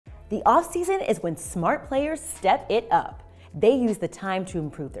The off-season is when smart players step it up. They use the time to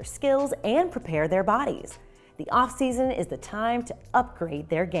improve their skills and prepare their bodies. The off-season is the time to upgrade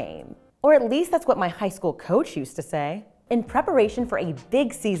their game. Or at least that's what my high school coach used to say. In preparation for a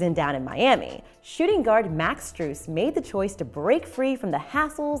big season down in Miami, shooting guard Max Strus made the choice to break free from the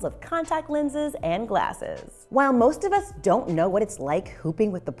hassles of contact lenses and glasses. While most of us don't know what it's like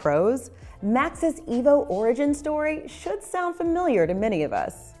hooping with the pros, Max's EVO origin story should sound familiar to many of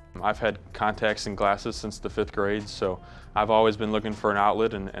us. I've had contacts and glasses since the 5th grade, so I've always been looking for an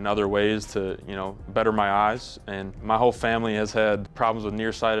outlet and other ways to, better my eyes. And my whole family has had problems with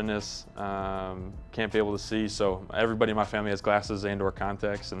nearsightedness, can't be able to see, so everybody in my family has glasses and or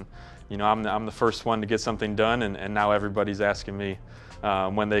contacts. And I'm the first one to get something done, and now everybody's asking me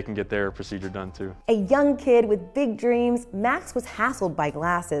when they can get their procedure done too. A young kid with big dreams, Max was hassled by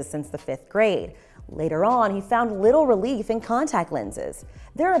glasses since the 5th grade. Later on, he found little relief in contact lenses.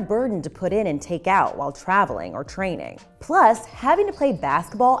 They're a burden to put in and take out while traveling or training. Plus, having to play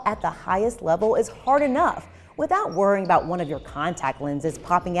basketball at the highest level is hard enough without worrying about one of your contact lenses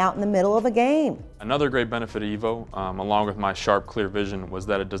popping out in the middle of a game. Another great benefit of EVO, along with my sharp, clear vision, was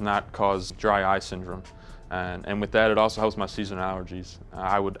that it does not cause dry eye syndrome. And with that, it also helps my seasonal allergies.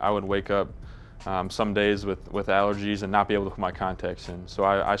 I would wake up some days with allergies and not be able to put my contacts in. So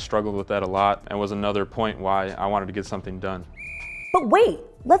I struggled with that a lot, and was another point why I wanted to get something done. But wait,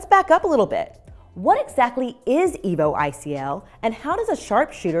 let's back up a little bit. What exactly is EVO ICL, and how does a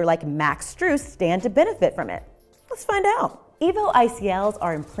sharpshooter like Max Strus stand to benefit from it? Let's find out. EVO ICLs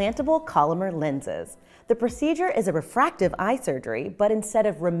are implantable Collamer lenses. The procedure is a refractive eye surgery, but instead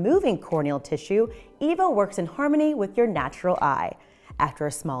of removing corneal tissue, EVO works in harmony with your natural eye. After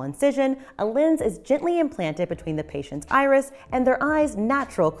a small incision, a lens is gently implanted between the patient's iris and their eye's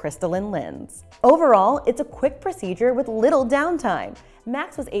natural crystalline lens. Overall, it's a quick procedure with little downtime.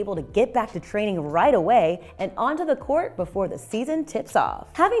 Max was able to get back to training right away and onto the court before the season tips off.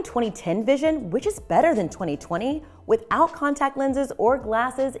 Having 20/10 vision, which is better than 20/20, without contact lenses or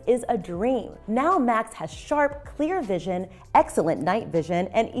glasses is a dream. Now Max has sharp, clear vision, excellent night vision,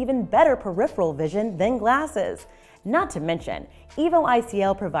 and even better peripheral vision than glasses. Not to mention, EVO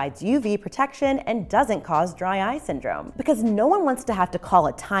ICL provides UV protection and doesn't cause dry eye syndrome. Because no one wants to have to call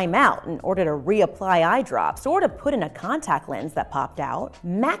a timeout in order to reapply eye drops or to put in a contact lens that popped out,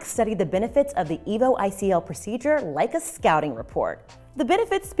 Max studied the benefits of the EVO ICL procedure like a scouting report. The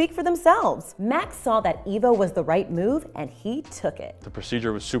benefits speak for themselves. Max saw that EVO was the right move and he took it. The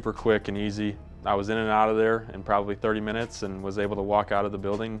procedure was super quick and easy. I was in and out of there in probably 30 minutes and was able to walk out of the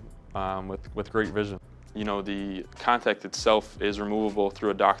building with great vision. The contact itself is removable through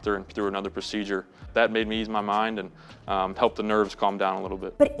a doctor and through another procedure. That made me ease my mind and helped the nerves calm down a little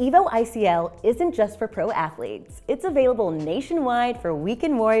bit. But EVO ICL isn't just for pro athletes. It's available nationwide for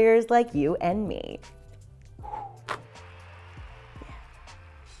weekend warriors like you and me. Yeah,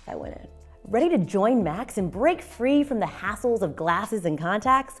 that went in. Ready to join Max and break free from the hassles of glasses and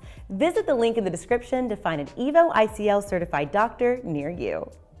contacts? Visit the link in the description to find an EVO ICL certified doctor near you.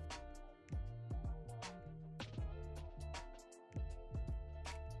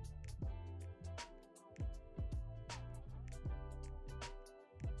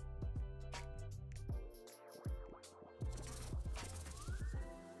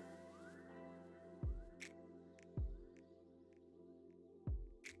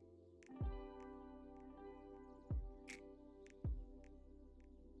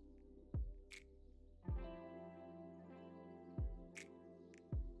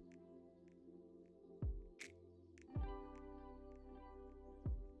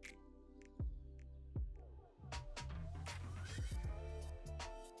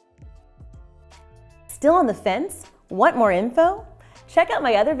 Still on the fence? Want more info? Check out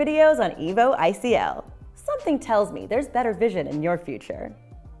my other videos on EVO ICL. Something tells me there's better vision in your future.